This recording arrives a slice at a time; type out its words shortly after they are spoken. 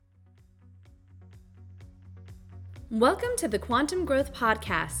Welcome to the Quantum Growth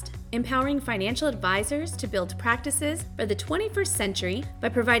Podcast, empowering financial advisors to build practices for the 21st century by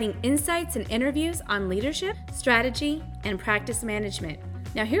providing insights and interviews on leadership, strategy, and practice management.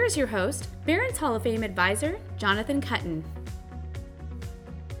 Now here is your host, Barron's Hall of Fame advisor, Jonathan Kuttin.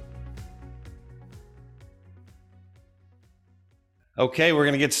 Okay, we're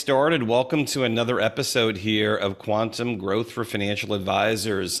going to get started. Welcome to another episode here of Quantum Growth for Financial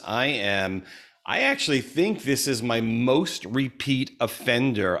Advisors. I actually think this is my most repeat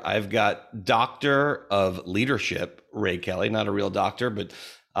offender. I've got Doctor of Leadership, Ray Kelly, not a real doctor, but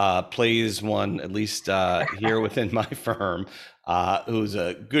plays one, at least here within my firm, who's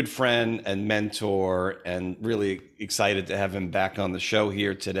a good friend and mentor, and really excited to have him back on the show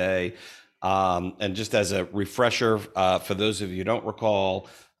here today. And just as a refresher, for those of you who don't recall,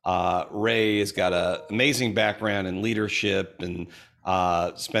 Ray has got an amazing background in leadership and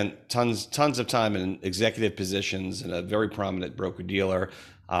spent tons of time in executive positions in a very prominent broker-dealer,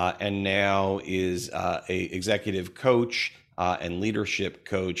 and now is a executive coach and leadership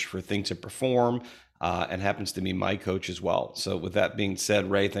coach for Think to Perform, and happens to be my coach as well. So with that being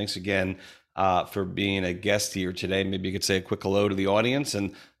said, Ray, thanks again for being a guest here today. Maybe you could say a quick hello to the audience,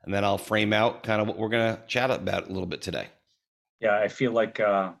 and then I'll frame out kind of what we're going to chat about a little bit today. Yeah, I feel like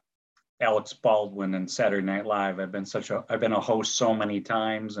Alex Baldwin in Saturday Night Live. I've been a host so many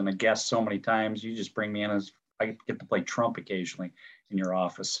times and a guest so many times. You just bring me in as I get to play Trump occasionally in your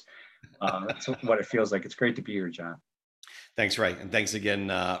office. That's what it feels like. It's great to be here, John. Thanks, Ray, and thanks again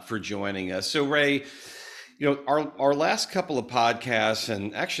for joining us. So, Ray, you know, our last couple of podcasts,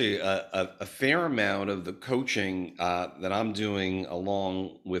 and actually a fair amount of the coaching that I'm doing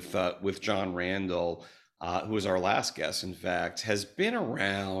along with John Randall, who was our last guest, in fact, has been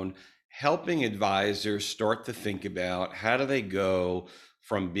around helping advisors start to think about how do they go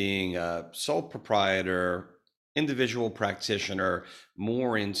from being a sole proprietor, individual practitioner,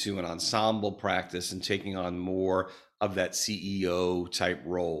 more into an ensemble practice and taking on more of that CEO type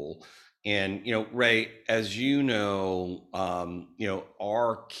role. And, you know, Ray, as you know,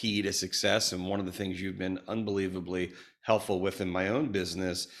 our key to success, and one of the things you've been unbelievably helpful with in my own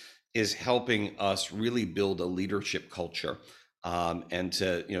business, is helping us really build a leadership culture, and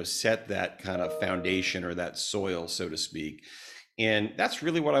to, set that kind of foundation or that soil, so to speak. And that's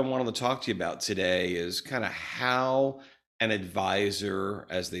really what I wanted to talk to you about today, is kind of how an advisor,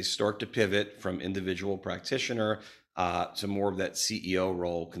 as they start to pivot from individual practitioner to more of that CEO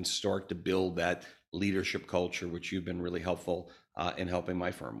role, can start to build that leadership culture, which you've been really helpful in helping my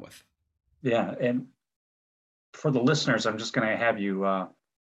firm with. Yeah, and for the listeners, I'm just going to have you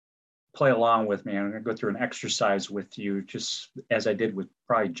play along with me. I'm going to go through an exercise with you, just as I did with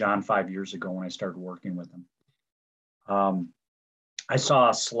probably John 5 years ago when I started working with him. I saw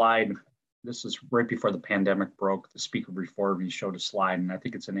a slide. This is right before the pandemic broke. The speaker before me showed a slide, and I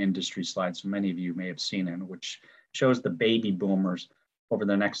think it's an industry slide, so many of you may have seen it, which shows the baby boomers over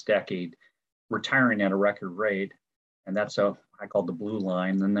the next decade retiring at a record rate. And that's I called the blue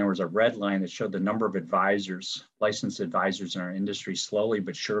line. Then there was a red line that showed the number of advisors, licensed advisors in our industry, slowly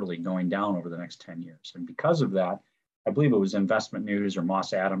but surely going down over the next 10 years. And because of that, I believe it was Investment News or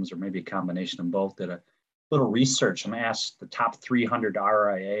Moss Adams, or maybe a combination of both, did a little research and asked the top 300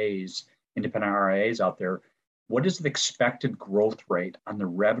 RIAs, independent RIAs out there, what is the expected growth rate on the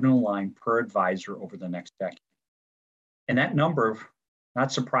revenue line per advisor over the next decade? And that number,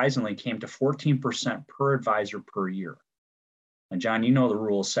 not surprisingly, came to 14% per advisor per year. And John, you know the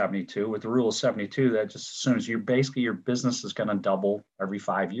rule of 72. With the rule of 72, that just assumes your business is going to double every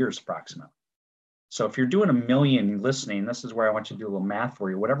 5 years approximately. So if you're doing $1 million listening, this is where I want you to do a little math for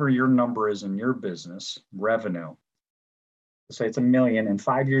you. Whatever your number is in your business, revenue, let's say it's $1 million. In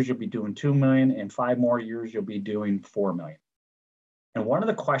 5 years, you'll be doing $2 million. In 5 more years, you'll be doing $4 million. And one of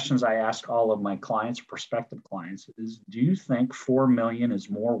the questions I ask all of my clients, prospective clients, is, do you think 4 million is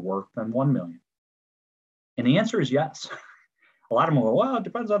more work than 1 million? And the answer is yes. A lot of them go, well, it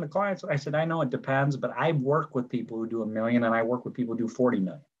depends on the clients. I said, I know it depends, but I work with people who do 1 million, and I work with people who do 40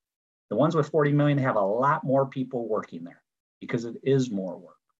 million. The ones with 40 million have a lot more people working there because it is more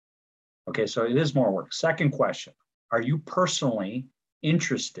work. Okay, so it is more work. Second question, are you personally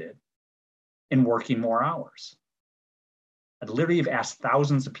interested in working more hours? I literally have asked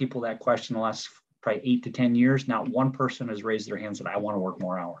thousands of people that question in the last probably 8 to 10 years. Not one person has raised their hand and said, I want to work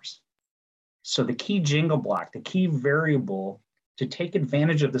more hours. So the key jingle block, the key variable to take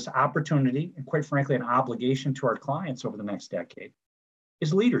advantage of this opportunity, and quite frankly, an obligation to our clients over the next decade,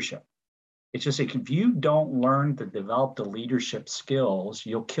 is leadership. It's just like, if you don't learn to develop the leadership skills,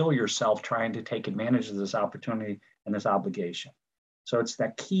 you'll kill yourself trying to take advantage of this opportunity and this obligation. So it's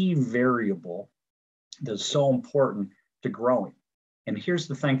that key variable that's so important to growing. And here's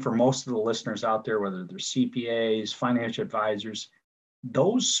the thing for most of the listeners out there, whether they're CPAs, financial advisors,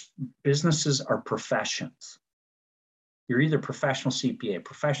 those businesses are professions. You're either professional CPA,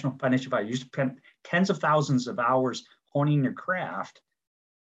 professional financial advisor. You spend tens of thousands of hours honing your craft.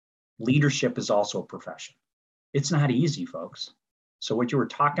 Leadership is also a profession. It's not easy, folks. So what you were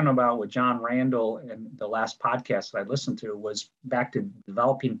talking about with John Randall in the last podcast that I listened to was back to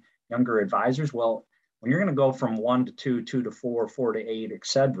developing younger advisors. Well, when you're going to go from 1 to 2, 2 to 4, 4 to 8, et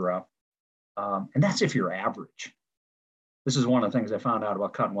cetera, and that's if you're average. This is one of the things I found out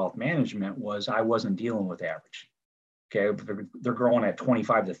about Cut & Wealth Management was I wasn't dealing with average. Okay, they're growing at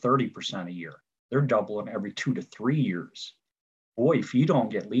 25 to 30% a year. They're doubling every 2 to 3 years. Boy, if you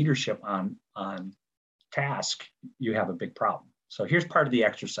don't get leadership on task, you have a big problem. So here's part of the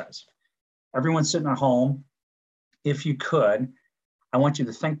exercise. Everyone sitting at home, if you could, I want you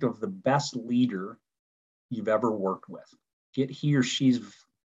to think of the best leader you've ever worked with. Get he or she's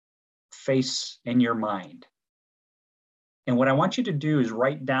face in your mind. And what I want you to do is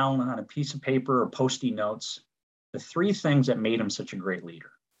write down on a piece of paper or Post-it notes the 3 things that made him such a great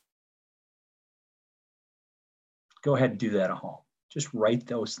leader. Go ahead and do that at home. Just write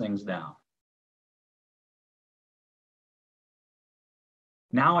those things down.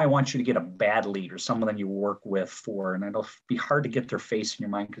 Now I want you to get a bad leader, someone that you work with for, and it'll be hard to get their face in your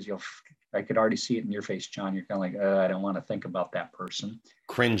mind because I could already see it in your face, John. You're kind of like, I don't want to think about that person.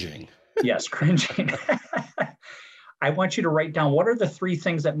 Cringing. Yes, cringing. I want you to write down what are the 3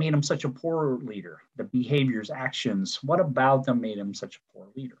 things that made him such a poor leader, the behaviors, actions. What about them made him such a poor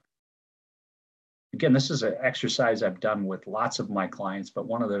leader? Again, this is an exercise I've done with lots of my clients, but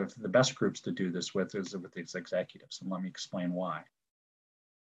one of the best groups to do this with is with these executives, and let me explain why.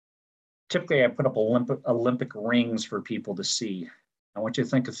 Typically, I put up Olympic rings for people to see. I want you to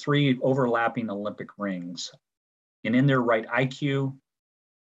think of 3 overlapping Olympic rings, and in there write IQ,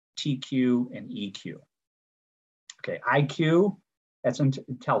 TQ, and EQ. Okay, IQ, that's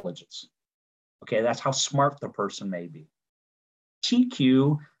intelligence. Okay, that's how smart the person may be.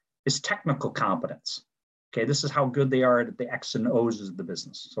 TQ is technical competence. Okay, this is how good they are at the X and O's of the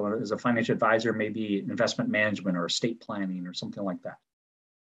business. So as a financial advisor, maybe investment management or estate planning or something like that.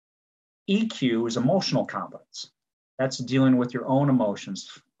 EQ is emotional competence. That's dealing with your own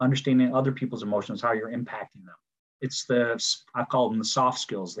emotions, understanding other people's emotions, how you're impacting them. It's I call them the soft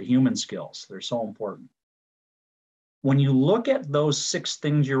skills, the human skills. They're so important. When you look at those 6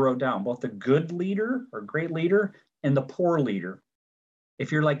 things you wrote down, both the good leader or great leader and the poor leader,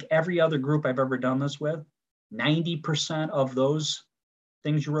 if you're like every other group I've ever done this with, 90% of those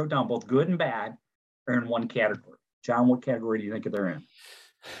things you wrote down, both good and bad, are in one category. John, what category do you think they're in?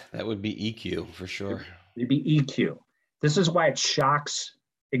 That would be EQ for sure. It'd be EQ. This is why it shocks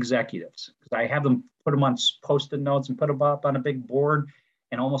executives, because I have them put them on Post-it notes and put them up on a big board,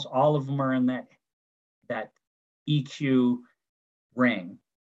 and almost all of them are in that EQ ring.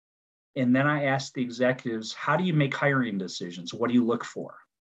 And then I ask the executives, how do you make hiring decisions? What do you look for?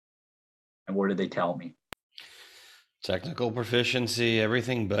 And what do they tell me? Technical proficiency,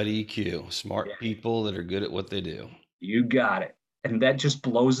 everything but EQ. Smart people that are good at what they do. You got it. And that just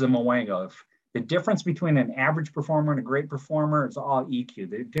blows them away. The difference between an average performer and a great performer is all EQ.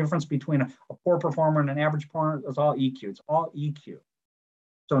 The difference between a poor performer and an average performer is all EQ. It's all EQ.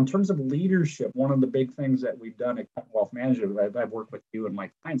 So in terms of leadership, one of the big things that we've done at Wealth Management, I've worked with you and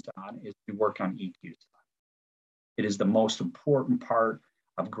my clients on, is to work on EQ. It is the most important part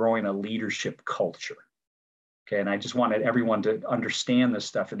of growing a leadership culture. Okay, and I just wanted everyone to understand this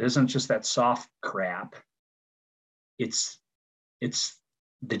stuff. It isn't just that soft crap. It's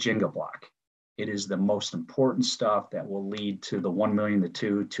the Jenga block. It is the most important stuff that will lead to the 1 million, the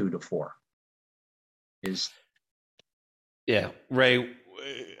 2 to 4. Yeah, Ray,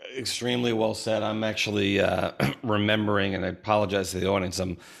 extremely well said. I'm actually remembering, and I apologize to the audience,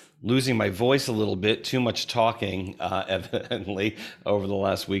 I'm losing my voice a little bit, too much talking, evidently, over the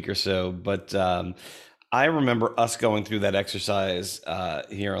last week or so. But I remember us going through that exercise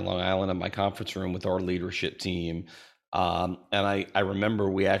here on Long Island in my conference room with our leadership team. And I remember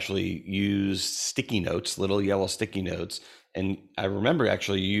we actually used sticky notes, little yellow sticky notes. And I remember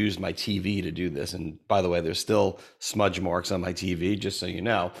actually used my TV to do this. And by the way, there's still smudge marks on my TV, just so you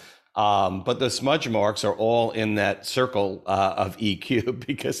know. But the smudge marks are all in that circle of EQ,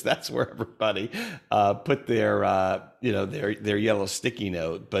 because that's where everybody put their their yellow sticky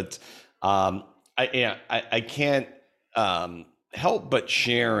note. But I can't help but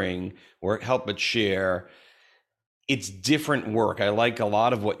share. It's different work. I like a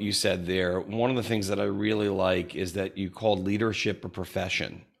lot of what you said there. One of the things that I really like is that you called leadership a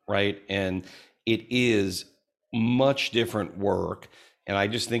profession, right? And it is much different work. And I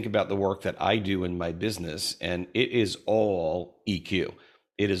just think about the work that I do in my business, and it is all EQ.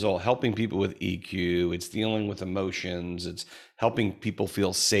 It is all helping people with EQ. It's dealing with emotions. It's helping people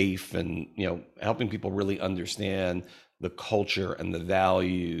feel safe, and helping people really understand the culture and the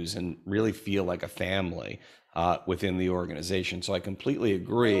values, and really feel like a family within the organization. So I completely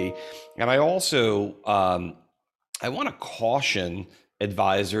agree. And I also I want to caution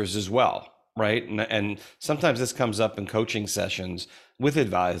advisors as well, right? And sometimes this comes up in coaching sessions with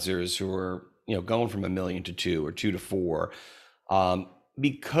advisors who are going from 1 million to 2 or 2 to 4,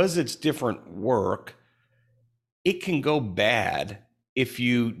 because it's different work. It can go bad if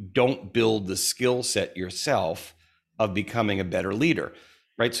you don't build the skill set yourself of becoming a better leader,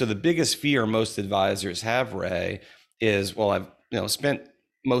 right? So the biggest fear most advisors have, Ray, is, well, I've spent,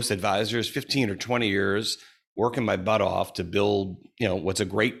 most advisors, 15 or 20 years working my butt off to build what's a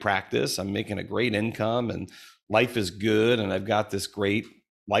great practice. I'm making a great income, and life is good, and I've got this great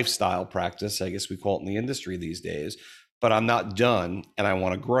lifestyle practice, I guess we call it in the industry these days, but I'm not done, and I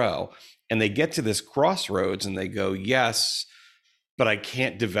want to grow. And they get to this crossroads and they go, yes, but I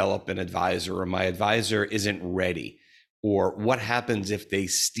can't develop an advisor, or my advisor isn't ready. Or what happens if they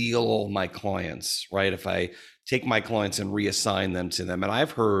steal all my clients, right? If I take my clients and reassign them to them. And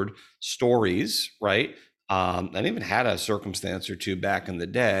I've heard stories, right? I even had a circumstance or two back in the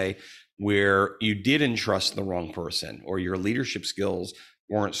day where you did entrust the wrong person, or your leadership skills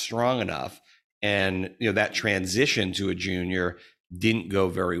weren't strong enough. And that transition to a junior didn't go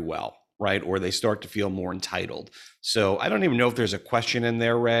very well, right? Or they start to feel more entitled. So I don't even know if there's a question in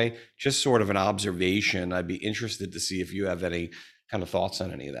there, Ray, just sort of an observation. I'd be interested to see if you have any kind of thoughts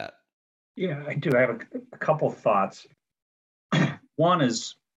on any of that. Yeah, I do. I have a couple of thoughts. One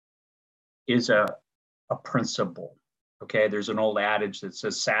is a principle. Okay, there's an old adage that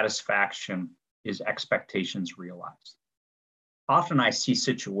says satisfaction is expectations realized. Often I see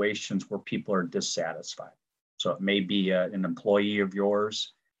situations where people are dissatisfied. So it may be an employee of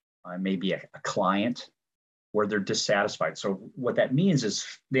yours, maybe a client, where they're dissatisfied. So what that means is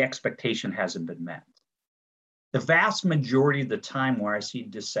the expectation hasn't been met. The vast majority of the time where I see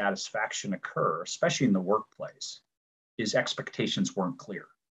dissatisfaction occur, especially in the workplace, is expectations weren't clear.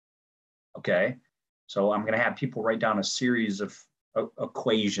 Okay, so I'm going to have people write down a series of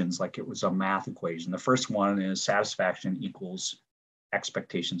equations like it was a math equation. The first one is satisfaction equals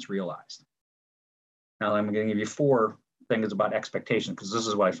expectations realized. Now I'm going to give you 4 things about expectations, because this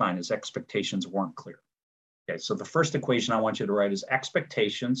is what I find is expectations weren't clear. Okay, so the first equation I want you to write is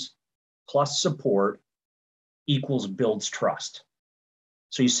expectations plus support equals builds trust.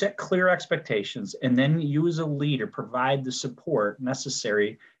 So you set clear expectations, and then you as a leader provide the support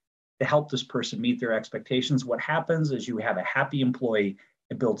necessary to help this person meet their expectations. What happens is you have a happy employee.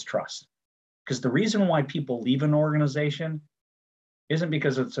 It builds trust. Because the reason why people leave an organization isn't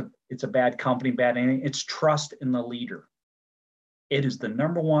because it's a bad company, bad anything. It's trust in the leader. It is the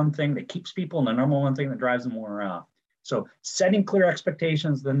number one thing that keeps people, and the number one thing that drives them around. So setting clear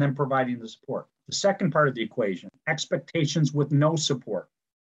expectations, then providing the support. The second part of the equation, expectations with no support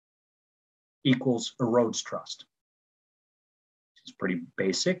equals erodes trust. It's pretty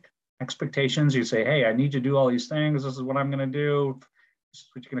basic. Expectations, you say, hey, I need you to do all these things. This is what I'm going to do. This is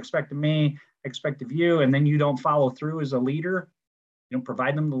what you can expect of me, I expect of you. And then you don't follow through as a leader. You don't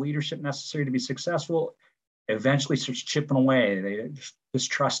provide them the leadership necessary to be successful. Eventually starts chipping away. They're just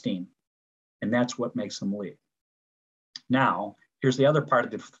distrusting. And that's what makes them leave. Now, here's the other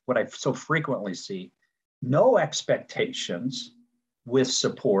part of what I so frequently see. No expectations with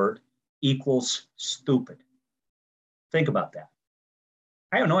support equals stupid. Think about that.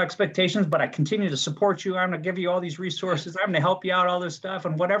 I have no expectations, but I continue to support you. I'm going to give you all these resources. I'm going to help you out, all this stuff.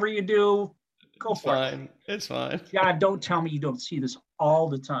 And whatever you do, go for it. It's fine. God, don't tell me you don't see this all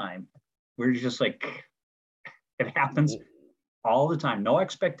the time. We're just like, it happens all the time. No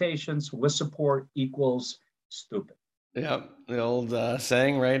expectations with support equals stupid. Yeah, the old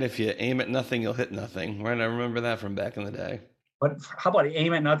saying, right? If you aim at nothing, you'll hit nothing, right? I remember that from back in the day. But how about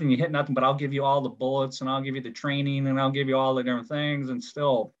aim at nothing, you hit nothing, but I'll give you all the bullets, and I'll give you the training, and I'll give you all the different things, and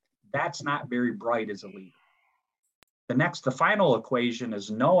still, that's not very bright as a leader. The final equation is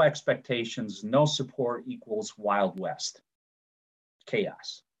no expectations, no support equals Wild West.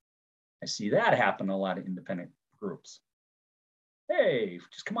 Chaos. I see that happen in a lot of independent groups. Hey,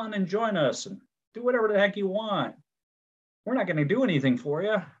 just come on and join us and do whatever the heck you want. We're not going to do anything for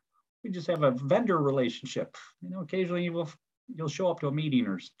you. We just have a vendor relationship. Occasionally you'll show up to a meeting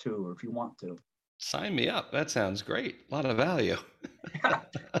or 2, or if you want to. Sign me up. That sounds great. A lot of value. Yeah.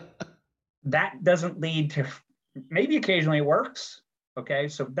 That doesn't lead to, maybe occasionally it works, Okay,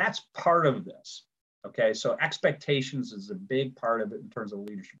 so that's part of this. Okay, so expectations is a big part of it in terms of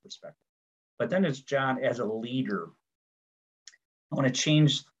leadership perspective. But then it's John, as a leader, I want to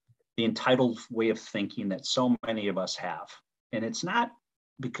change the entitled way of thinking that so many of us have. And it's not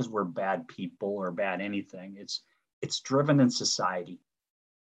because we're bad people or bad anything. It's driven in society.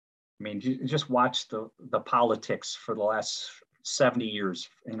 I mean, you just watch the politics for the last 70 years.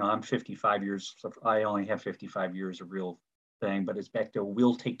 You know, I'm 55 years, so I only have 55 years of real thing, but it's back to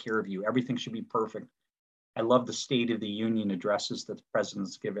we'll take care of you. Everything should be perfect. I love the State of the Union addresses that the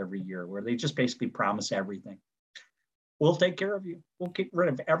presidents give every year, where they just basically promise everything. We'll take care of you. We'll get rid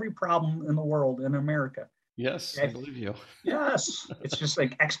of every problem in the world in America. Yes, I believe you. Yes. It's just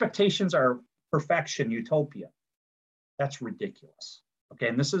like expectations are perfection, utopia. That's ridiculous. Okay.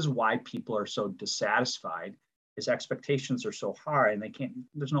 And this is why people are so dissatisfied, is expectations are so high and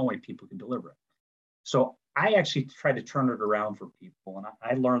there's no way people can deliver it. So I actually try to turn it around for people. And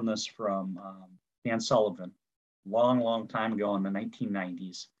I learned this from Dan Sullivan, long time ago in the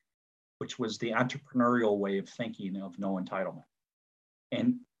 1990s, which was the entrepreneurial way of thinking of no entitlement.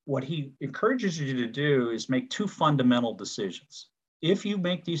 And what he encourages you to do is make two fundamental decisions. If you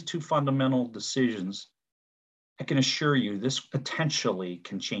make these two fundamental decisions, I can assure you this potentially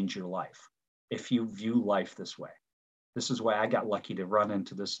can change your life if you view life this way. This is why I got lucky to run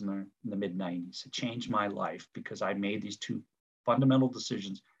into this in the mid-90s. It changed my life because I made these two fundamental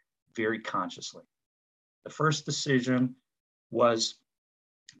decisions very consciously. The first decision was,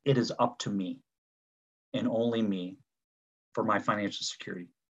 it is up to me and only me for my financial security,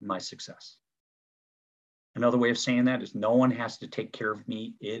 my success. Another way of saying that is no one has to take care of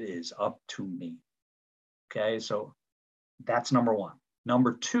me. It is up to me. Okay, so that's number one.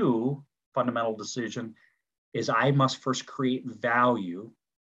 Number two fundamental decision is I must first create value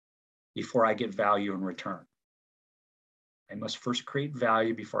before I get value in return. I must first create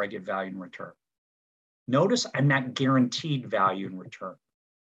value before I get value in return. Notice I'm not guaranteed value in return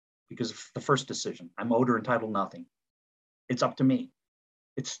because of the first decision. I'm owed or entitled nothing. It's up to me.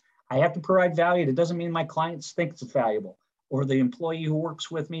 I have to provide value. That doesn't mean my clients think it's valuable or the employee who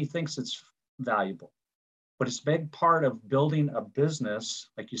works with me thinks it's valuable. But it's a big part of building a business.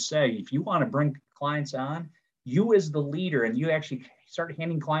 Like you say, if you want to bring clients on, you as the leader, and you actually start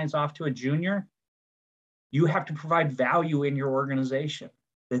handing clients off to a junior, you have to provide value in your organization,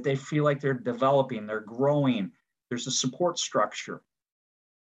 that they feel like they're developing, they're growing, there's a support structure.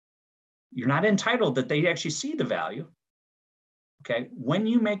 You're not entitled that they actually see the value. Okay, when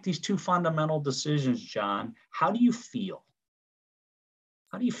you make these two fundamental decisions, John, how do you feel?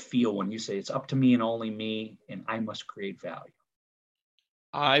 How do you feel when you say it's up to me and only me, and I must create value?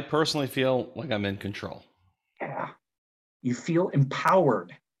 I personally feel like I'm in control. Yeah, you feel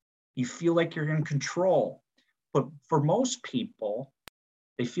empowered. You feel like you're in control. But for most people,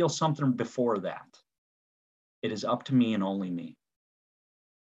 they feel something before that. It is up to me and only me.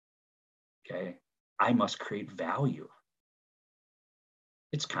 Okay, I must create value.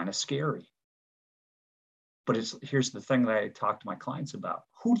 It's kind of scary. But here's the thing that I talk to my clients about.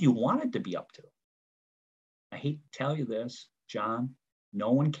 Who do you want it to be up to? I hate to tell you this, John,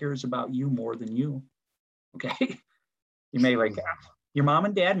 no one cares about you more than you. Okay? You may like your mom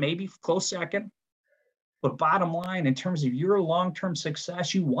and dad, maybe close second. But bottom line, in terms of your long-term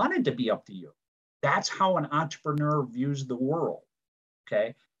success, you want it to be up to you. That's how an entrepreneur views the world.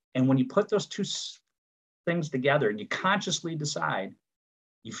 Okay? And when you put those two things together and you consciously decide,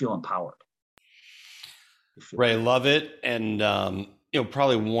 you feel empowered. Ray, love it. And,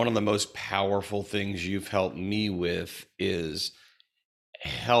 probably one of the most powerful things you've helped me with is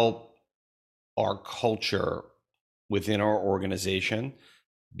help our culture within our organization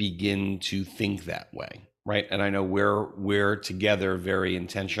begin to think that way, right? And I know we're together very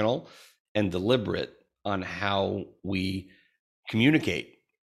intentional and deliberate on how we communicate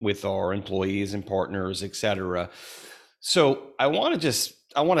with our employees and partners, et cetera. So I want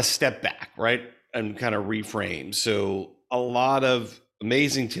to step back, right? And kind of reframe. So a lot of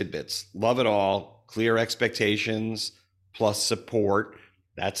amazing tidbits, love it all, clear expectations plus support.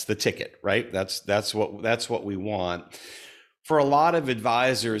 That's the ticket, right? That's what we want. For a lot of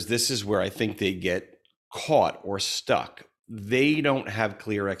advisors, this is where I think they get caught or stuck. They don't have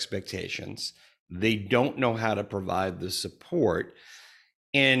clear expectations. They don't know how to provide the support.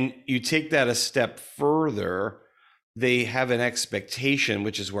 And you take that a step further, they have an expectation,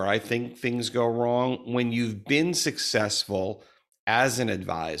 which is where I think things go wrong. When you've been successful as an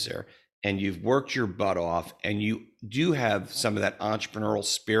advisor and you've worked your butt off and you do have some of that entrepreneurial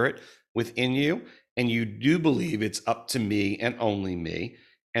spirit within you, and you do believe it's up to me and only me,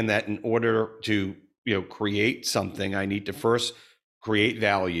 and that in order to create something, I need to first create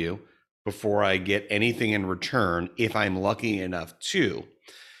value before I get anything in return, if I'm lucky enough to.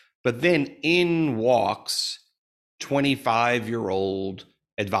 But then in walks 25-year-old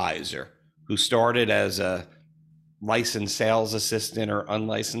advisor who started as a licensed sales assistant or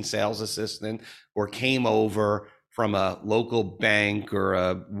unlicensed sales assistant, or came over from a local bank or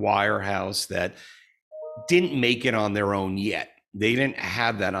a wirehouse that didn't make it on their own yet. They didn't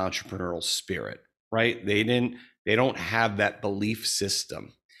have that entrepreneurial spirit, right? They don't have that belief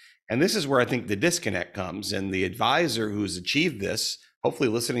system. And this is where I think the disconnect comes. And the advisor who's achieved this, hopefully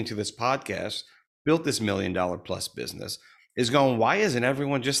listening to this podcast, built this $1 million plus business, is going, why isn't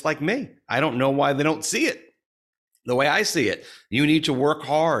everyone just like me? I don't know why they don't see it the way I see it. You need to work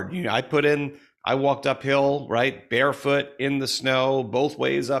hard. I walked uphill, right? Barefoot in the snow, both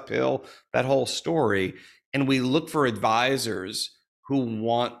ways uphill, that whole story. And we look for advisors who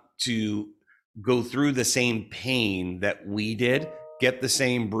want to go through the same pain that we did, get the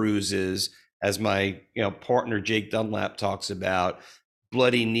same bruises as my partner Jake Dunlap talks about,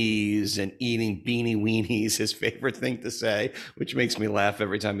 bloody knees and eating beanie weenies, his favorite thing to say, which makes me laugh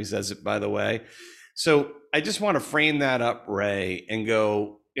every time he says it, by the way. So I just want to frame that up, Ray, and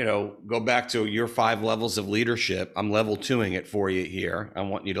go back to your 5 levels of leadership. I'm level 2ing it for you here. I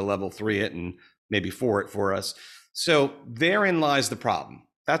want you to level 3 it and maybe 4 it for us. So therein lies the problem.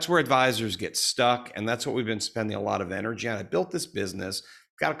 That's where advisors get stuck. And that's what we've been spending a lot of energy on. I built this business,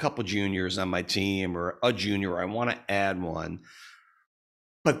 got a couple juniors on my team, or a junior. I want to add one.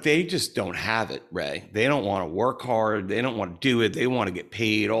 But they just don't have it, Ray. They don't want to work hard. They don't want to do it. They want to get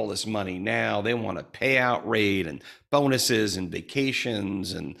paid all this money now. They want a payout rate and bonuses and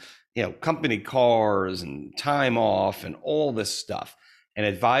vacations and company cars and time off and all this stuff. And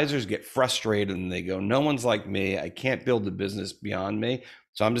advisors get frustrated and they go, no one's like me. I can't build the business beyond me.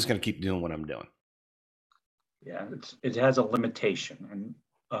 So I'm just going to keep doing what I'm doing. Yeah, it has a limitation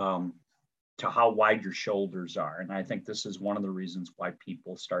and to how wide your shoulders are. And I think this is one of the reasons why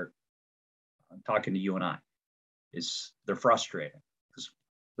people start talking to you and I, is they're frustrated.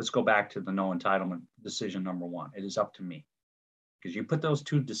 Let's go back to the no entitlement decision number 1. It is up to me. Because you put those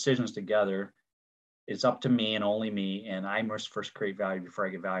 2 decisions together, it's up to me and only me, and I must first create value before I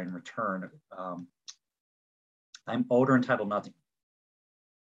get value in return. I'm owed or entitled nothing.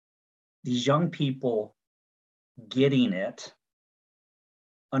 These young people getting it,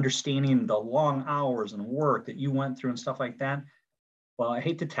 understanding the long hours and work that you went through and stuff like that, well, I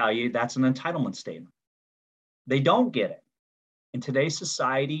hate to tell you, that's an entitlement statement. They don't get it. In today's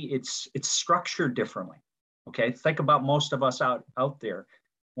society, it's structured differently. Okay, think about most of us out there.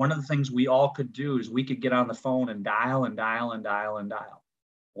 One of the things we all could do is we could get on the phone and dial and dial and dial and dial.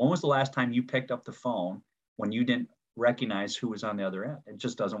 When was the last time you picked up the phone when you didn't recognize who was on the other end? It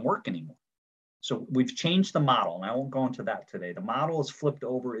just doesn't work anymore. So we've changed the model, and I won't go into that today. The model is flipped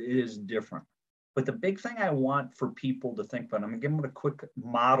over. It is different. But the big thing I want for people to think about, I'm going to give them a quick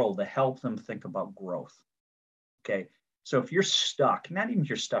model to help them think about growth. Okay. So if you're stuck, not even if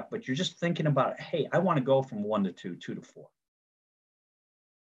you're stuck, but you're just thinking about, hey, I want to go from 1 to 2, 2 to 4.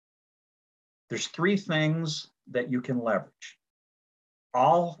 There's 3 things that you can leverage.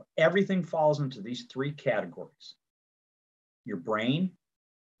 Everything falls into these 3 categories: your brain,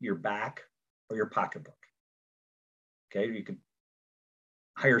 your back, or your pocketbook. Okay, you could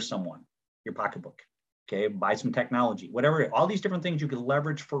hire someone, your pocketbook. Okay, buy some technology, whatever. All these different things you can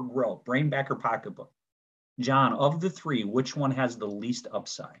leverage for growth: brain, back, or pocketbook. John, of the 3, which one has the least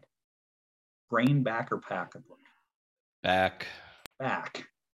upside? Brain, back, or pocketbook? Back.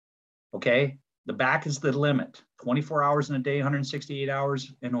 Okay, the back is the limit. 24 hours in a day, 168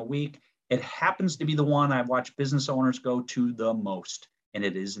 hours in a week. It happens to be the one I've watched business owners go to the most, and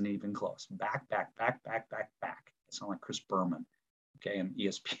it isn't even close. Back. I sound like Chris Berman, okay, and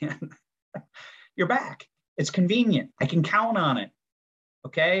ESPN. You're back. It's convenient. I can count on it,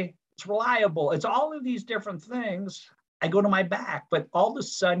 okay? It's reliable. It's all of these different things. I go to my back, but all of a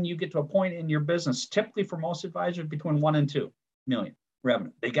sudden you get to a point in your business, typically for most advisors, between 1 and 2 million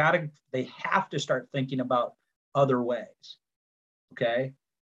revenue. They have to start thinking about other ways, okay,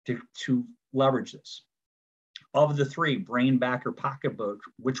 to leverage this. Of the 3, brain, back, or pocketbook,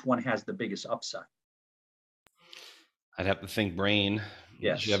 which one has the biggest upside? I'd have to think brain.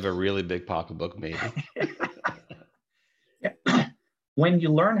 Yes. You have a really big pocketbook, maybe. Yeah. When you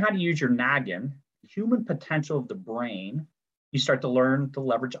learn how to use your noggin, human potential of the brain, you start to learn to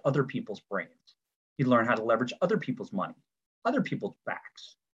leverage other people's brains. You learn how to leverage other people's money, other people's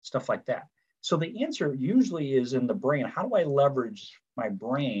backs, stuff like that. So the answer usually is in the brain. How do I leverage my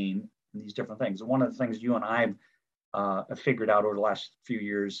brain in these different things? And one of the things you and I have figured out over the last few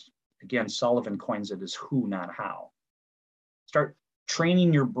years, again, Sullivan coins it as who, not how. Start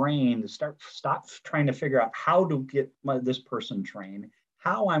training your brain to stop trying to figure out how to get this person trained,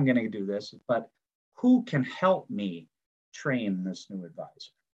 how I'm going to do this, but who can help me train this new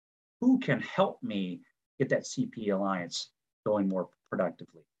advisor? Who can help me get that CP Alliance going more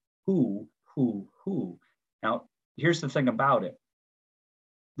productively? Who? Now, here's the thing about it.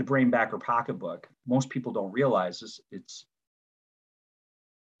 The Brainbacker Pocketbook, most people don't realize is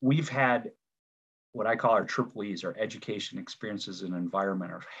we've had what I call our triple E's, our education, experiences, and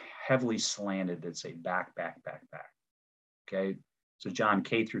environment are heavily slanted that say back. Okay. So John,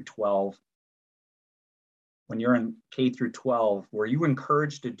 K through 12, when you're in K through 12, were you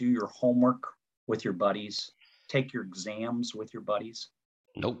encouraged to do your homework with your buddies, take your exams with your buddies?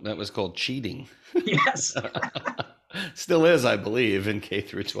 Nope, that was called cheating. Yes. Still is, I believe, in K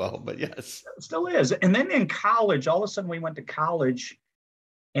through 12, but yes. It still is. And then in college, all of a sudden we went to college,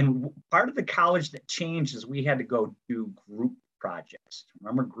 and part of the college that changed is we had to go do group projects.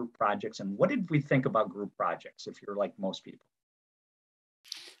 Remember group projects? And what did we think about group projects if you're like most people?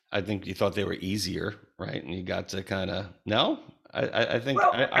 I think you thought they were easier, right? And you got to kind of, no? I think,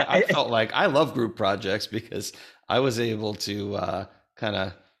 well, I felt like I love group projects because I was able to kind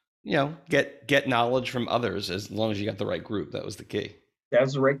of, get knowledge from others as long as you got the right group. That was the key. That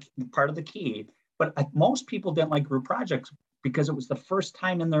was the right part of the key. But most people didn't like group projects because it was the first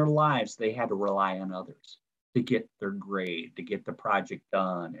time in their lives they had to rely on others to get their grade, to get the project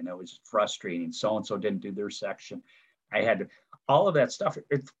done. And it was frustrating. So-and-so didn't do their section. I had to, all of that stuff.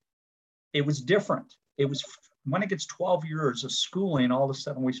 It was different. It was when it gets 12 years of schooling, all of a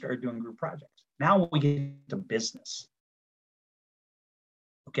sudden we started doing group projects. Now we get to business.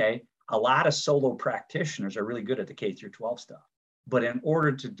 Okay. A lot of solo practitioners are really good at the K through 12 stuff. But in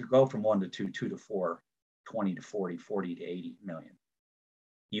order to go from 1 to 2, 2 to 4, 20 to 40, 40 to 80 million,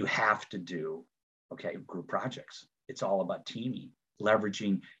 you have to do, group projects. It's all about teaming,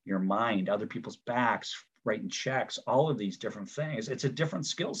 leveraging your mind, other people's backs, writing checks, all of these different things. It's a different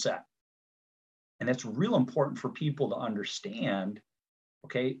skill set. And that's real important for people to understand,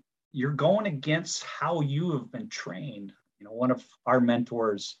 you're going against how you have been trained. One of our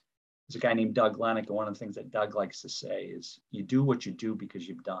mentors is a guy named Doug Lennox. And one of the things that Doug likes to say is you do what you do because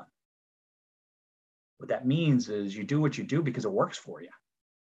you've done. What that means is you do what you do because it works for you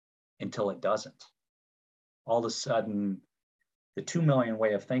until it doesn't. All of a sudden, the 2 million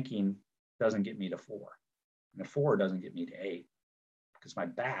way of thinking doesn't get me to 4. And the 4 doesn't get me to 8 because my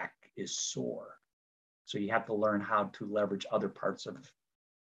back is sore. So you have to learn how to leverage other parts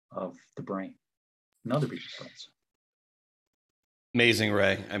of the brain and other people's brains. Amazing,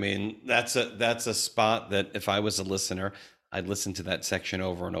 Ray. I mean, that's a spot that if I was a listener, I'd listen to that section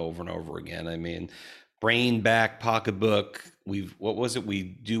over and over and over again. I mean, Brainbacker Pocketbook. What was it? We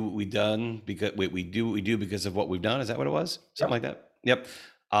do what we've done because we do what we do because of what we've done. Is that what it was? Something like that. Yep.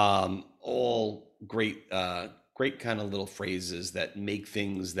 All great kind of little phrases that make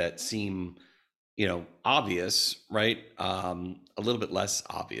things that seem, obvious, right? A little bit less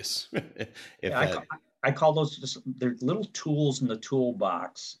obvious. I call those just, they're little tools in the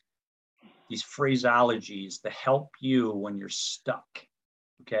toolbox, these phraseologies to help you when you're stuck,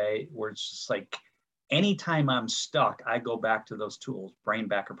 where it's just like, anytime I'm stuck, I go back to those tools,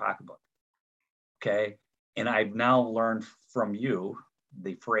 Brainbacker Pocketbook, and I've now learned from you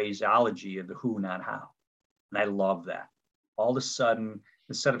the phraseology of the who, not how, and I love that. All of a sudden,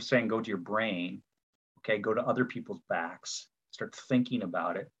 instead of saying go to your brain, go to other people's backs, start thinking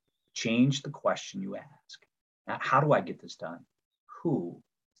about it, change the question you ask. Now, how do I get this done? Who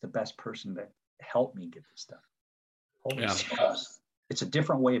is the best person to help me get this done? Holy smokes. It's a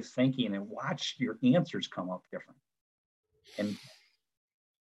different way of thinking, and watch your answers come up different. And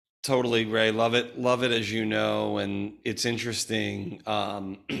totally, Ray. Love it, as you know. And it's interesting.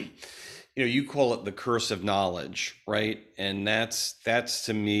 You call it the curse of knowledge, right? And that's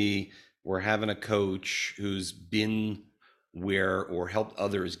to me, we're having a coach who's been where or helped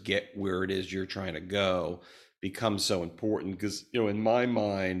others get where it is you're trying to go becomes so important. Because, in my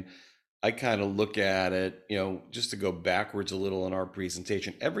mind, I kind of look at it, just to go backwards a little in our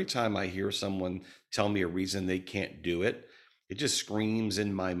presentation. Every time I hear someone tell me a reason they can't do it, it just screams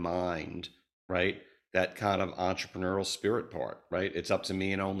in my mind, right? That kind of entrepreneurial spirit part, right? It's up to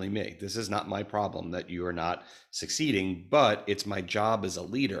me and only me. This is not my problem that you are not succeeding, but it's my job as a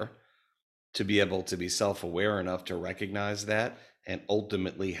leader to be able to be self-aware enough to recognize that and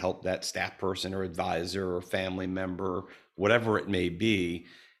ultimately help that staff person or advisor or family member, whatever it may be,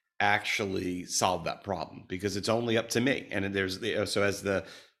 actually solve that problem, because it's only up to me. And so as the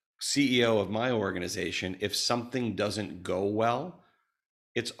CEO of my organization, if something doesn't go well,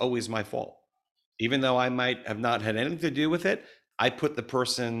 it's always my fault. Even though I might have not had anything to do with it, I put the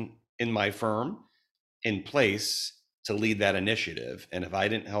person in my firm in place to lead that initiative. And if I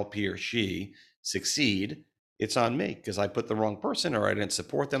didn't help he or she succeed, it's on me because I put the wrong person or I didn't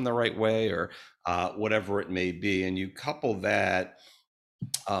support them the right way or whatever it may be. And you couple that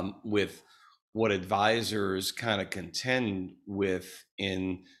with what advisors kind of contend with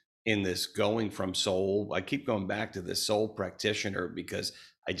in this going from soul. I keep going back to this sole practitioner because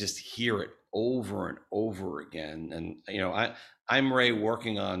I just hear it over and over again. And I'm Ray,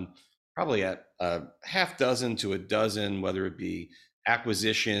 working on probably at a half dozen to a dozen, whether it be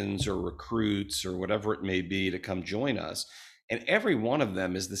acquisitions or recruits or whatever it may be, to come join us. And every one of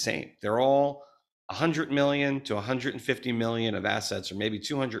them is the same. They're all 100 million to 150 million of assets, or maybe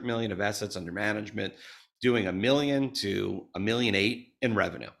 200 million of assets under management, doing $1 million to $1.8 million in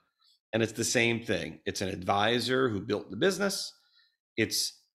revenue. And it's the same thing. It's an advisor who built the business.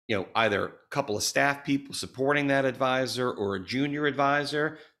 It's either a couple of staff people supporting that advisor or a junior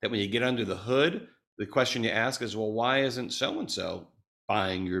advisor that when you get under the hood, the question you ask is, well, why isn't so-and-so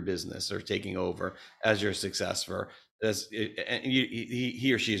buying your business or taking over as your successor?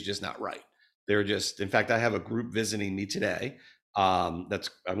 He or she is just not right. They're just, in fact, I have a group visiting me today. I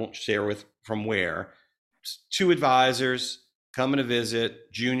won't share with from where. 2 advisors coming to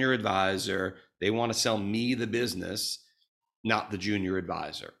visit, junior advisor. They want to sell me the business, not the junior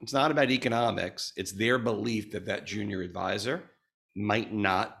advisor. It's not about economics. It's their belief that that junior advisor might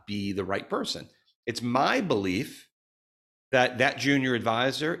not be the right person. It's my belief that that junior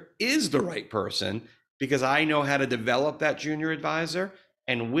advisor is the right person because I know how to develop that junior advisor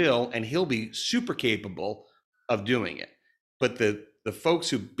and he'll be super capable of doing it. But the folks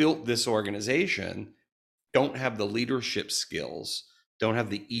who built this organization don't have the leadership skills, don't have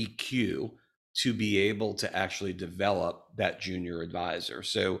the EQ to be able to actually develop that junior advisor.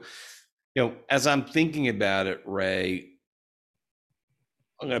 So, as I'm thinking about it, Ray,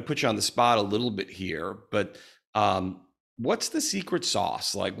 I'm going to put you on the spot a little bit here, but what's the secret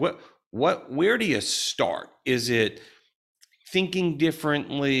sauce? Like where do you start? Is it thinking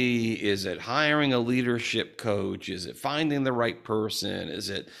differently? Is it hiring a leadership coach? Is it finding the right person? Is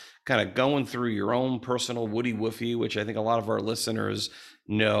it kind of going through your own personal Woody Woofy, which I think a lot of our listeners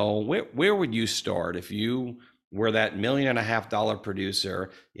know? Where would you start if you were that $1.5 million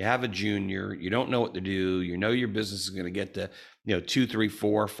producer? You have a junior, you don't know what to do, your business is going to get to 2, 3,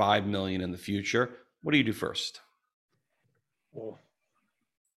 4, 5 million in the future. What do you do first? Well,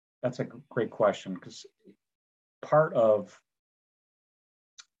 that's a great question, because part of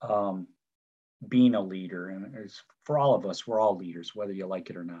being a leader, and it's for all of us, we're all leaders, whether you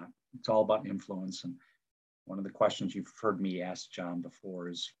like it or not. It's all about influence. And one of the questions you've heard me ask John before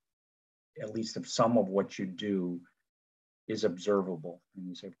is, at least if some of what you do is observable. And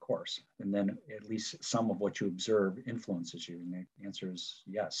you say, of course. And then at least some of what you observe influences you. And the answer is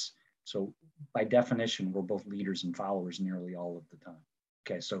yes. So by definition, we're both leaders and followers nearly all of the time.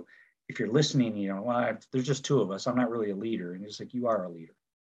 Okay, so if you're listening, well, there's just 2 of us, I'm not really a leader. And it's like, you are a leader.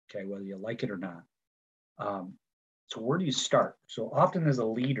 Okay, whether you like it or not. So where do you start? So often as a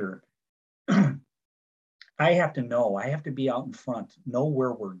leader, I have to be out in front, know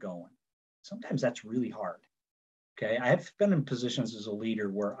where we're going. Sometimes that's really hard. Okay, I've been in positions as a leader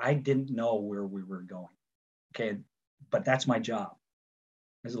where I didn't know where we were going. Okay, but that's my job.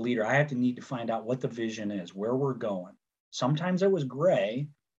 As a leader, I need to find out what the vision is, where we're going. Sometimes it was gray,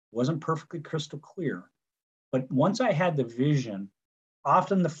 wasn't perfectly crystal clear. But once I had the vision,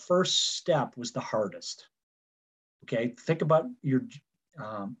 often the first step was the hardest. Okay, think about your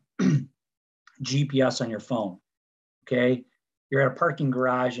GPS on your phone. Okay, you're at a parking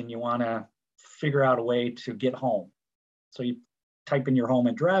garage and you want to figure out a way to get home. So you type in your home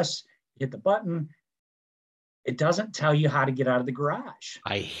address, hit the button. It doesn't tell you how to get out of the garage.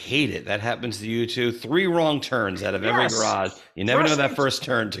 I hate it. That happens to you too. 3 wrong turns out of every garage. You never know that first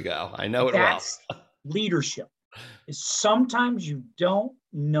turn to go. I know it well. That's leadership. Is sometimes you don't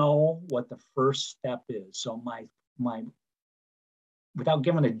know what the first step is. So my without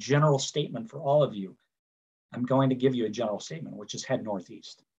giving a general statement for all of you, I'm going to give you a general statement, which is head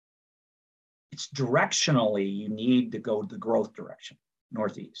northeast. It's directionally, you need to go the growth direction,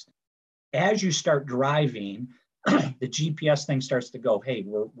 northeast. As you start driving, the GPS thing starts to go, hey,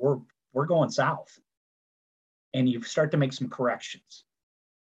 we're going south. And you start to make some corrections.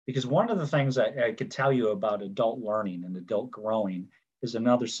 Because one of the things I could tell you about adult learning and adult growing is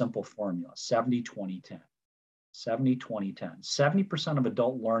another simple formula, 70-20-10. 70-20-10. 70% of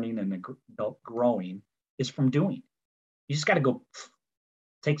adult learning and adult growing is from doing. You just got to go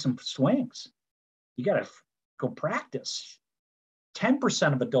take some swings. You got to go practice.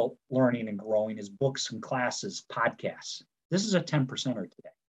 10% of adult learning and growing is books and classes, podcasts. This is a 10%er today.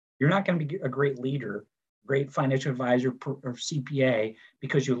 You're not going to be a great leader, great financial advisor or CPA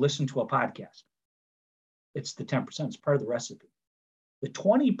because you listen to a podcast. It's the 10%. It's part of the recipe. The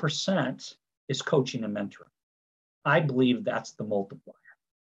 20% is coaching and mentoring. I believe that's the multiplier.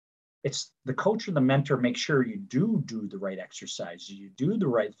 It's the coach or the mentor make sure you do the right exercises, you do the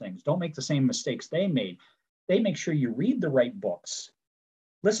right things. Don't make the same mistakes they made. They make sure you read the right books,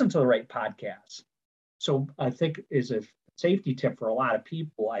 listen to the right podcasts. So I think is a safety tip for a lot of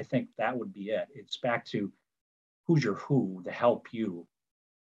people. I think that would be it. It's back to who's your who to help you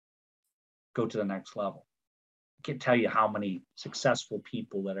go to the next level. I can't tell you how many successful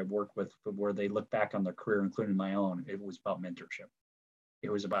people that I've worked with where they look back on their career, including my own, it was about mentorship.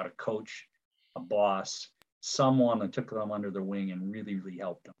 It was about a coach, a boss, someone that took them under their wing and really, really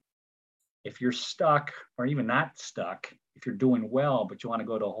helped them. If you're stuck or even not stuck, if you're doing well, but you want to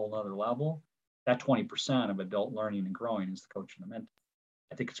go to a whole other level, that 20% of adult learning and growing is the coach and the mentor.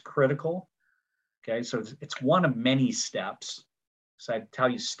 I think it's critical. Okay, so it's one of many steps. So I tell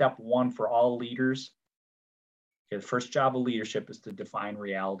you, step one for all leaders. Okay, the first job of leadership is to define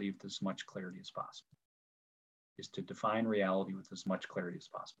reality with as much clarity as possible. Is to define reality with as much clarity as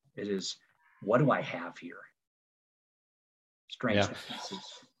possible. It is, what do I have here? Strengths, weaknesses,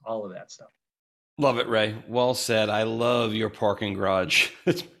 all of that stuff. Love it, Ray. Well said. I love your parking garage.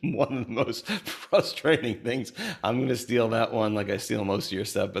 It's one of the most frustrating things. I'm going to steal that one like I steal most of your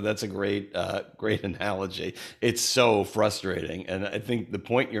stuff, but that's a great analogy. It's so frustrating. And I think the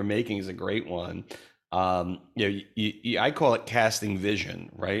point you're making is a great one. I call it casting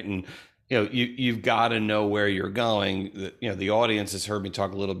vision, right? And you've got to know where you're going. The audience has heard me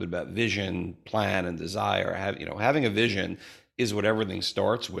talk a little bit about vision, plan, and desire. Having a vision is what everything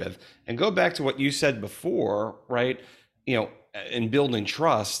starts with. And go back to what you said before, right? In building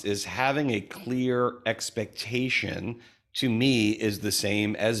trust is having a clear expectation. To me, is the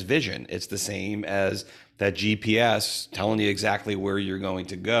same as vision. It's the same as that GPS telling you exactly where you're going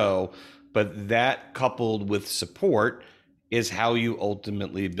to go. But that coupled with support is how you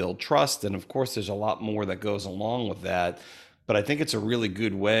ultimately build trust. And of course, there's a lot more that goes along with that. But I think it's a really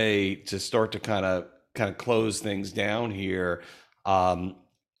good way to start to kind of close things down here.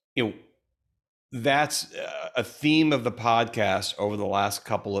 That's a theme of the podcast over the last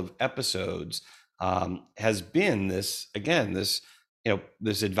couple of episodes has been this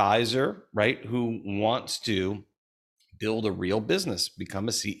advisor, right, who wants to build a real business, become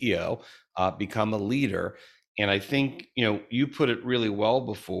a CEO, become a leader. And I think, you put it really well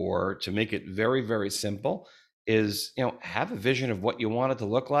before to make it very, very simple is, have a vision of what you want it to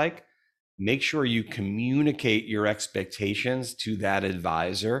look like. Make sure you communicate your expectations to that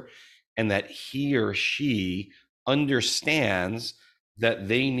advisor and that he or she understands that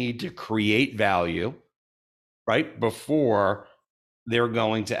they need to create value, right, before they're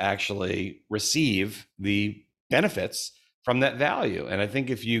going to actually receive the benefits from that value. And I think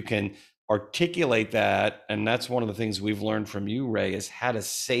if you can articulate that, and that's one of the things we've learned from you, Ray, is how to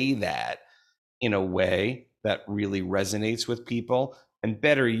say that in a way that really resonates with people. And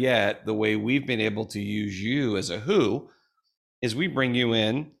better yet, the way we've been able to use you as a who is we bring you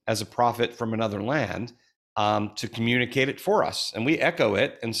in as a prophet from another land to communicate it for us. And we echo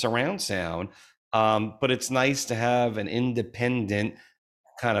it in surround sound. But it's nice to have an independent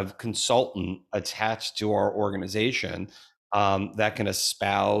kind of consultant attached to our organization that can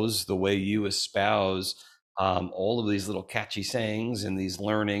espouse the way you espouse all of these little catchy sayings and these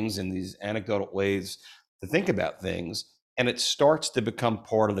learnings and these anecdotal ways to think about things. And it starts to become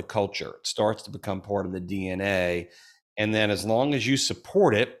part of the culture. It starts to become part of the DNA. And then as long as you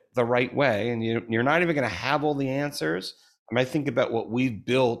support it the right way, and you're not even going to have all the answers. I think about what we've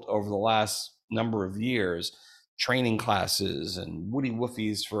built over the last number of years, training classes and woody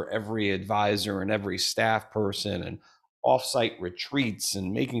woofies for every advisor and every staff person and offsite retreats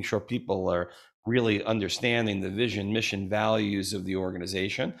and making sure people are really understanding the vision, mission, values of the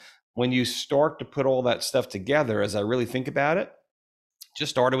organization. When you start to put all that stuff together, as I really think about it,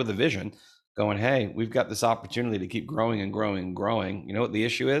 just started with a vision going, hey, we've got this opportunity to keep growing and growing and growing. You know what the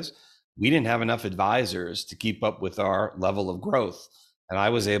issue is? We didn't have enough advisors to keep up with our level of growth. And I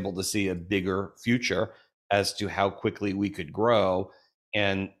was able to see a bigger future as to how quickly we could grow.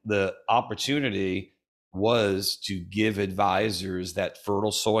 And the opportunity was to give advisors that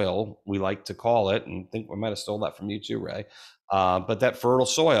fertile soil, we like to call it, and I think we might have stole that from you too, Ray, but that fertile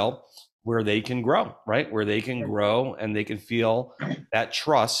soil where they can grow, right? Where they can grow and they can feel that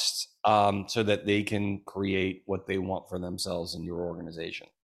trust so that they can create what they want for themselves in your organization.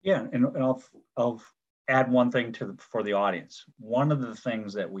 Yeah, and I'll add one thing for the audience. One of the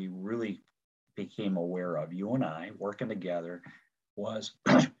things that we really became aware of, you and I working together, was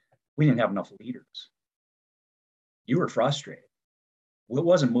we didn't have enough leaders. You were frustrated. It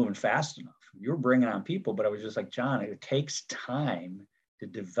wasn't moving fast enough. You were bringing on people, but I was just like, John, it takes time to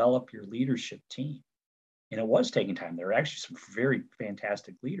develop your leadership team. And it was taking time. There were actually some very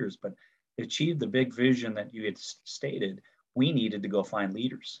fantastic leaders, but to achieve the big vision that you had stated, we needed to go find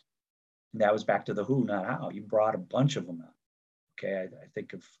leaders. And that was back to the who, not how. You brought a bunch of them in. Okay, I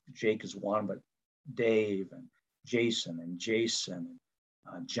think of Jake as one, but Dave and Jason and Jason,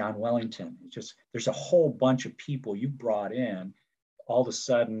 John Wellington. It's just, there's a whole bunch of people you brought in. All of a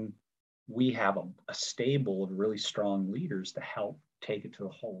sudden, we have a stable of really strong leaders to help take it to a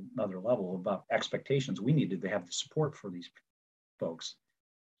whole another level about expectations. We needed to have the support for these folks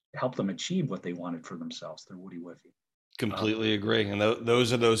to help them achieve what they wanted for themselves, their Woody Wiffy. Completely agree. And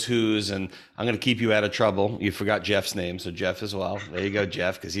those are those who's, and I'm going to keep you out of trouble. You forgot Jeff's name. So Jeff as well. There you go,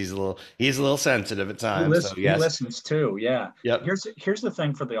 Jeff, because he's a little sensitive at times. He listens too. Yeah. Yep. Here's the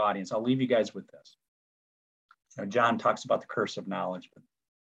thing for the audience. I'll leave you guys with this. John talks about the curse of knowledge, but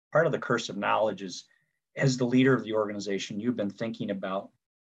part of the curse of knowledge is, as the leader of the organization, you've been thinking about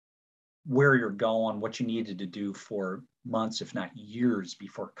where you're going, what you needed to do for months, if not years,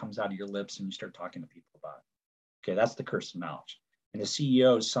 before it comes out of your lips and you start talking to people about it. Okay, that's the curse of knowledge. And the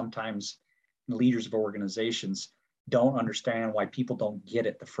CEOs, sometimes leaders of organizations, don't understand why people don't get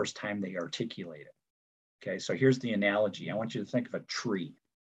it the first time they articulate it. Okay, so here's the analogy. I want you to think of a tree.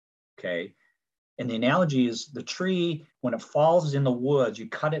 Okay, and the analogy is the tree, when it falls in the woods, you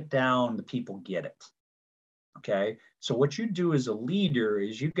cut it down, the people get it. Okay, so what you do as a leader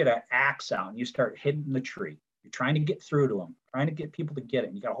is you get an axe out and you start hitting the tree. You're trying to get through to them, trying to get people to get it.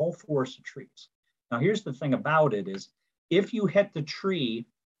 And you got a whole forest of trees. Now, here's the thing about it is, if you hit the tree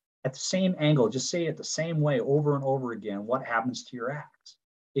at the same angle, just say it the same way over and over again, what happens to your axe?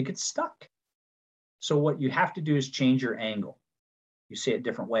 It gets stuck. So what you have to do is change your angle. You say it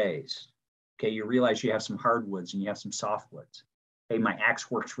different ways. Okay, you realize you have some hardwoods and you have some softwoods. Hey, my axe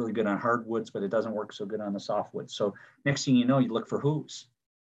works really good on hardwoods, but it doesn't work so good on the softwoods. So next thing you know, you look for who's.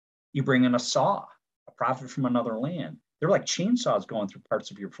 You bring in a saw, a prophet from another land. They're like chainsaws going through parts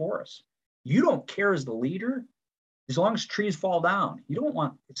of your forest. You don't care as the leader, as long as trees fall down. You don't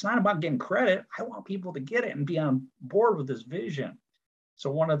want, it's not about getting credit. I want people to get it and be on board with this vision. So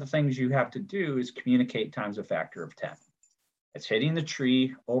one of the things you have to do is communicate times a factor of 10. It's hitting the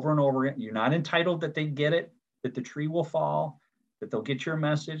tree over and over again. You're not entitled that they get it, that the tree will fall, that they'll get your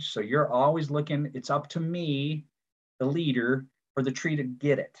message. So you're always looking, it's up to me, the leader, for the tree to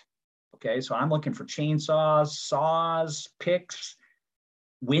get it. Okay, so I'm looking for chainsaws, saws, picks,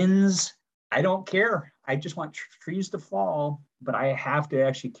 winds. I don't care. I just want trees to fall, but I have to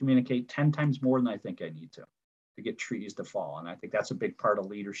actually communicate 10 times more than I think I need to get trees to fall. And I think that's a big part of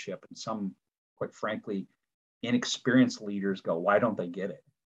leadership. And some, quite frankly, inexperienced leaders go, why don't they get it?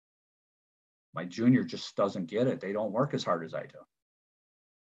 My junior just doesn't get it. They don't work as hard as I do.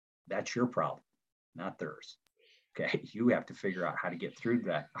 That's your problem, not theirs. Okay, you have to figure out how to get through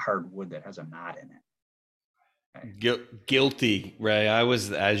that hardwood that has a knot in it. Okay. Guilty, Ray. I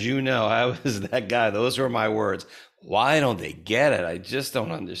was, as you know, I was that guy. Those were my words. Why don't they get it? I just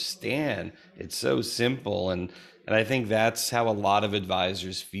don't understand. It's so simple. And I think that's how a lot of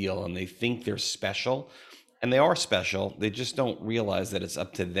advisors feel, and they think they're special, and they are special. They just don't realize that it's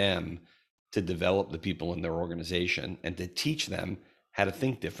up to them to develop the people in their organization and to teach them how to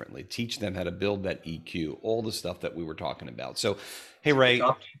think differently, teach them how to build that EQ, all the stuff that we were talking about. So, hey, Ray.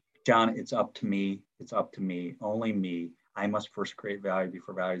 John, it's up to me. It's up to me, only me. I must first create value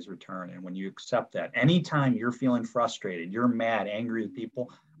before value is returned. And when you accept that, anytime you're feeling frustrated, you're mad, angry with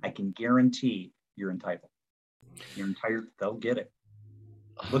people, I can guarantee you're entitled. You're entitled, they'll get it.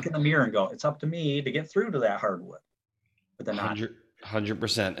 Look in the mirror and go, it's up to me to get through to that hardwood. But they're not.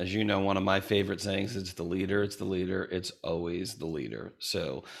 100%. As you know, one of my favorite sayings is the leader, it's the leader, it's always the leader.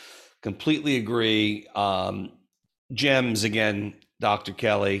 So completely agree. Gems again, Dr.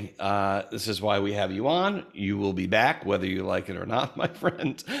 Kelly, this is why we have you on. You will be back, whether you like it or not, my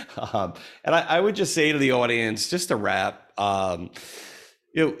friend. And I would just say to the audience, just to wrap, a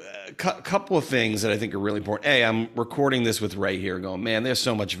couple of things that I think are really important. A, I'm recording this with Ray here going, man, there's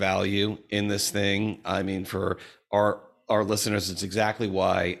so much value in this thing. I mean, for our listeners, it's exactly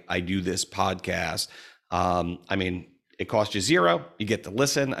why I do this podcast. I mean, it costs you $0. You get to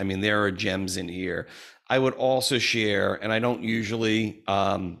listen. I mean, there are gems in here. I would also share, and I don't usually,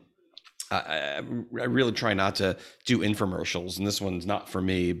 I really try not to do infomercials, and this one's not for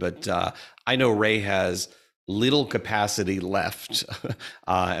me, but I know Ray has little capacity left,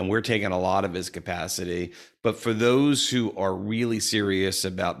 and we're taking a lot of his capacity. But for those who are really serious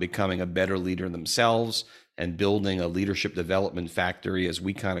about becoming a better leader themselves and building a leadership development factory, as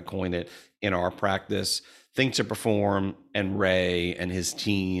we kind of coin it in our practice, Think to Perform and Ray and his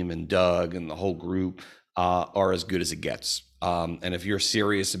team and Doug and the whole group are as good as it gets. And if you're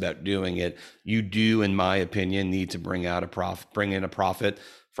serious about doing it, you do, in my opinion, need to bring in a profit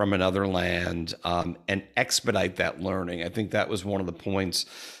from another land, and expedite that learning. I think that was one of the points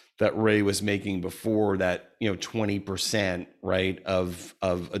that Ray was making before, that 20%, right, of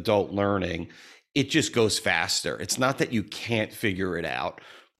adult learning. It just goes faster. It's not that you can't figure it out,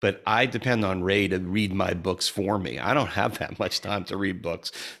 but I depend on Ray to read my books for me. I don't have that much time to read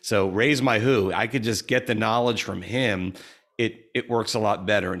books. So Ray's my who. I could just get the knowledge from him. It works a lot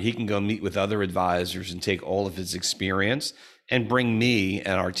better, and he can go meet with other advisors and take all of his experience and bring me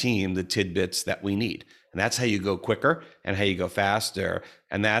and our team the tidbits that we need. And that's how you go quicker and how you go faster.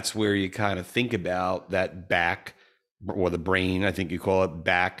 And that's where you kind of think about that back, or the brain, I think you call it,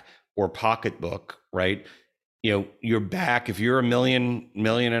 back or pocketbook, right? Your back, if you're $1 million, $1.5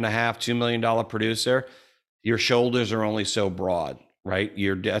 million, $2 million producer, your shoulders are only so broad, right?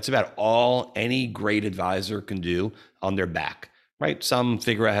 That's about all any great advisor can do on their back, right? Some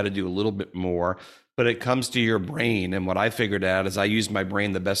figure out how to do a little bit more, but it comes to your brain. And what I figured out is I used my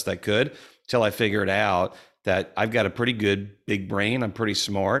brain the best I could till I figured out that I've got a pretty good big brain. I'm pretty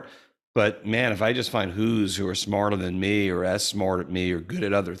smart, but man, if I just find who are smarter than me or as smart at me or good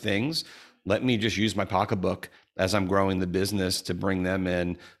at other things, let me just use my pocketbook as I'm growing the business to bring them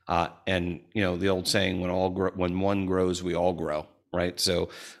in. And the old saying, when one grows, we all grow. Right. So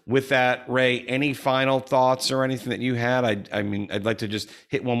with that, Ray, any final thoughts or anything that you had? I'd like to just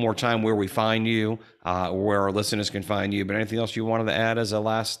hit one more time where we find you, or where our listeners can find you, but anything else you wanted to add as a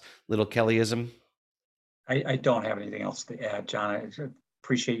last little Kellyism? I don't have anything else to add, John. I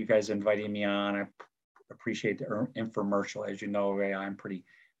appreciate you guys inviting me on. I appreciate the infomercial. As you know, Ray, I'm pretty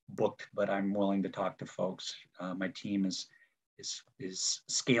booked, but I'm willing to talk to folks. My team is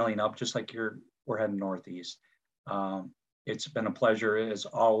scaling up, just like we're heading northeast. It's been a pleasure as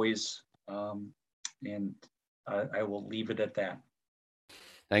always, and I will leave it at that.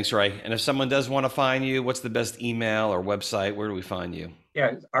 Thanks, Ray. And if someone does want to find you, what's the best email or website? Where do we find you?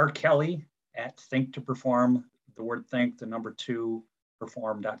 Yeah, rkelly at Think to Perform, the word think, the number 2,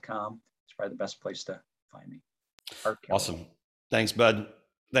 perform.com. It's probably the best place to find me. Awesome. Thanks, bud.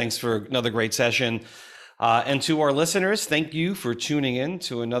 Thanks for another great session. And to our listeners, thank you for tuning in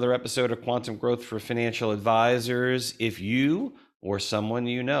to another episode of Quantum Growth for Financial Advisors. If you or someone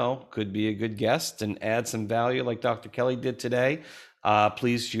you know could be a good guest and add some value like Dr. Kelly did today,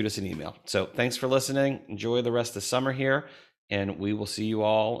 please shoot us an email. So thanks for listening. Enjoy the rest of summer here, and we will see you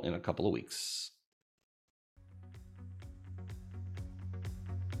all in a couple of weeks.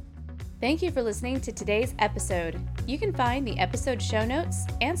 Thank you for listening to today's episode. You can find the episode show notes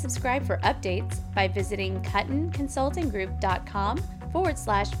and subscribe for updates by visiting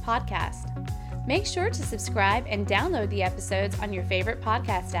cuttonconsultinggroup.com/podcast. Make sure to subscribe and download the episodes on your favorite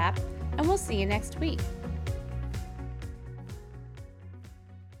podcast app, and we'll see you next week.